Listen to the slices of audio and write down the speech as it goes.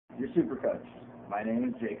Your Supercuts. My name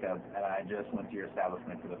is Jacob, and I just went to your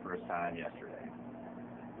establishment for the first time yesterday.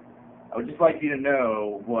 I would just like you to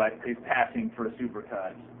know what is passing for a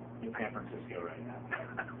Supercut in San Francisco right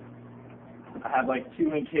now. I have like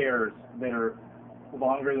 2-inch hairs that are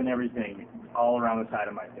longer than everything all around the side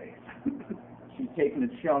of my face. She's taken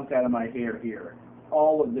a chunk out of my hair here.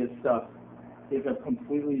 All of this stuff is of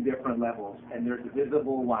completely different levels, and there's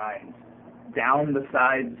visible lines down the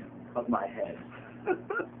sides of my head.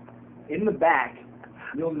 In the back,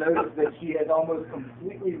 you'll notice that she has almost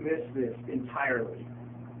completely missed this entirely.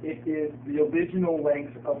 It is the original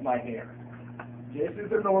length of my hair. This is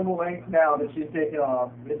the normal length now that she's taken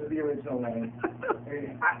off. This is the original length.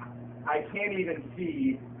 And I can't even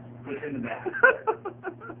see what's in the back.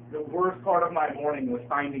 The worst part of my morning was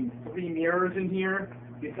finding 3 mirrors in here,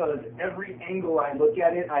 because every angle I look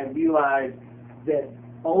at it, I realize that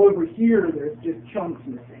all over here, there's just chunks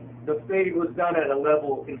missing. The fade was done at a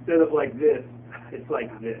level, instead of like this, it's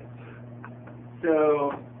like this.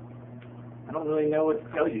 So, I don't really know what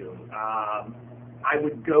to tell you. I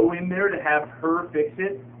would go in there to have her fix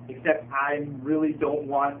it, except I really don't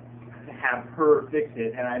want to have her fix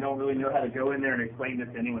it, and I don't really know how to go in there and explain this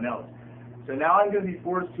to anyone else. So now I'm going to be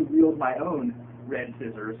forced to wield my own red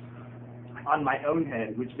scissors on my own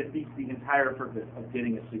head, which defeats the entire purpose of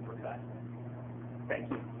getting a supercut.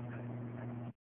 Thank you.